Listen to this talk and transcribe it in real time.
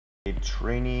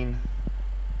Training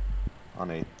on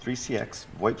a 3CX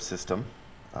VoIP system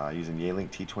using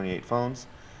Yealink T28 phones.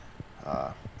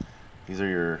 These are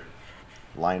your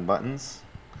line buttons.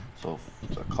 So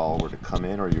if a call were to come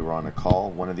in or you were on a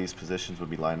call, one of these positions would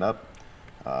be lined up.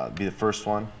 Be the first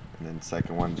one, and then the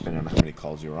second one depending on how many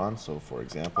calls you're on. So for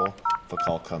example, if a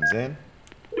call comes in,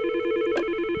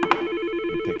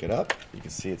 you pick it up, you can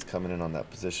see it's coming in on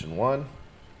that position 1.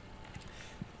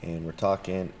 And we're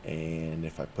talking, and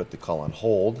if I put the call on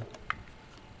hold,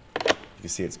 you can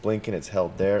see it's blinking, it's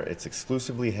held there. It's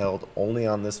exclusively held only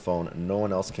on this phone. No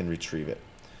one else can retrieve it.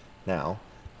 Now,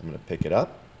 I'm going to pick it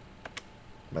up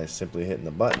by simply hitting the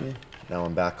button. Now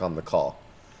I'm back on the call.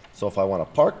 So if I want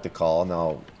to park the call,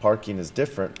 now parking is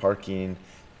different. Parking,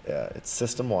 it's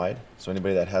system-wide, so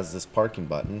anybody that has this parking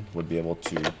button would be able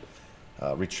to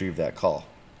retrieve that call.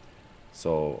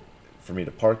 So for me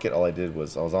to park it, all I did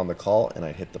was I was on the call and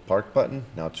I hit the park button.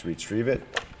 Now to retrieve it,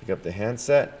 pick up the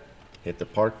handset, hit the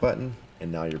park button,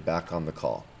 and now you're back on the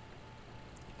call.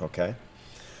 Okay?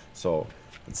 So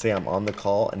let's say I'm on the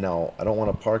call and now I don't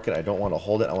want to park it, I don't want to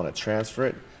hold it, I want to transfer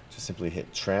it. Just simply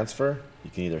hit transfer. You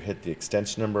can either hit the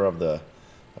extension number of the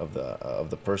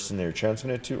person that you're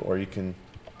transferring it to, or you can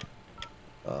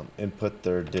input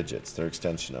their digits, their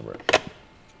extension number,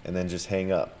 and then just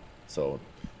hang up. So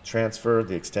transfer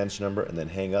the extension number and then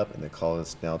hang up, and the call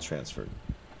is now transferred.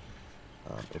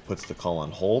 It puts the call on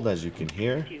hold, as you can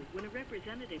hear,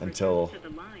 until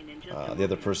the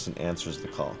other person answers the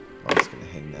call. I'm just going to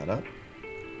hang that up.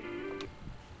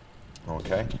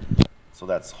 Okay, so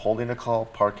that's holding a call,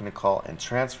 parking a call, and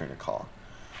transferring a call.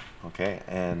 Okay,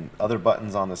 and other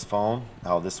buttons on this phone,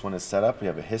 how this one is set up, you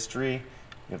have a history,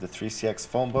 you have the 3CX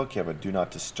phone book, you have a do not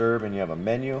disturb, and you have a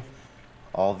menu.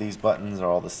 All these buttons are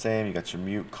all the same. You got your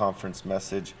mute, conference,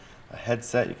 message, a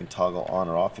headset. You can toggle on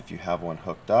or off if you have one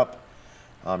hooked up.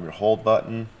 Your hold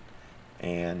button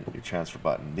and your transfer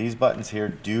button. These buttons here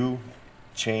do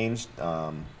change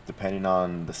depending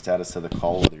on the status of the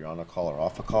call, whether you're on a call or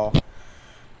off a call.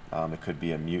 It could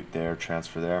be a mute there,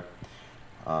 transfer there.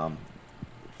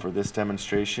 For this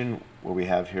demonstration, what we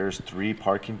have here is 3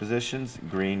 parking positions.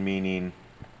 Green meaning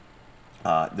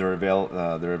they're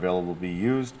available to be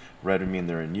used. Red would mean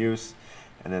they're in use.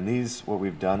 And then these, what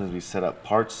we've done is we set up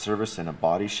parts, service, and a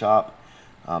body shop.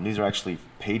 These are actually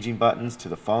paging buttons to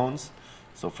the phones.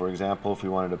 So for example, if we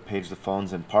wanted to page the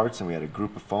phones in parts and we had a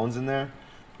group of phones in there,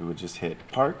 we would just hit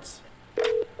parts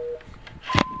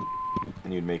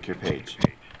and you'd make your page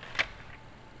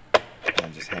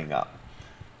and just hang up.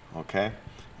 Okay,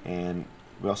 and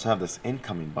we also have this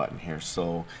incoming button here.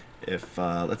 So if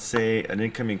let's say an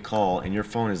incoming call and your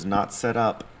phone is not set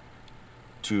up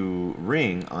to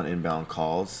ring on inbound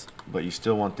calls, but you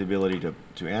still want the ability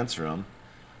to answer them,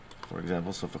 for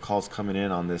example, so if a call's coming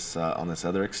in on this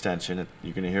other extension,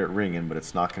 you're going to hear it ringing, but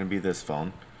it's not going to be this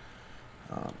phone.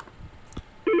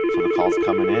 So the call's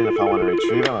coming in. If I want to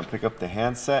retrieve it, I'm going to pick up the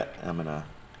handset and I'm going to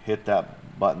hit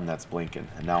that button that's blinking,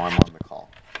 and now I'm on the call.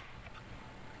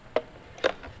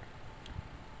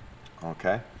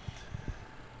 Okay.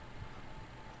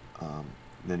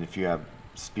 Then if you have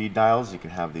speed dials, you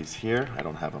can have these here. I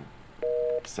don't have them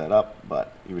set up,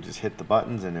 but you would just hit the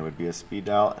buttons and it would be a speed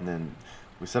dial. And then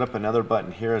we set up another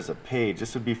button here as a page.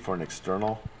 This would be for an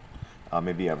external.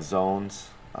 Maybe you have zones,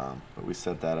 but we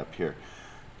set that up here.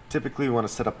 Typically we want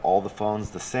to set up all the phones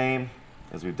the same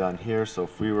as we've done here. So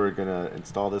if we were going to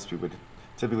install this, we would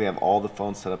typically have all the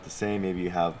phones set up the same. Maybe you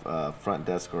have front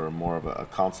desk or more of a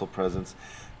console presence.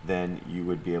 Then you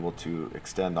would be able to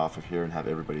extend off of here and have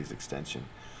everybody's extension.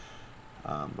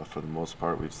 But for the most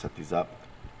part, we've set these up.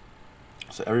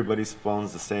 So everybody's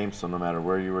phone's the same, so no matter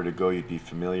where you were to go, you'd be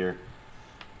familiar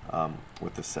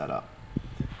with the setup.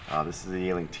 This is the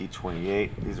Yealink T28.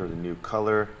 These are the new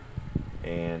color,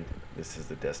 and this is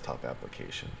the desktop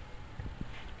application.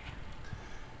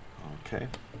 Okay.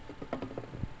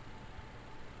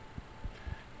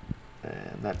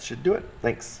 And that should do it.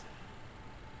 Thanks.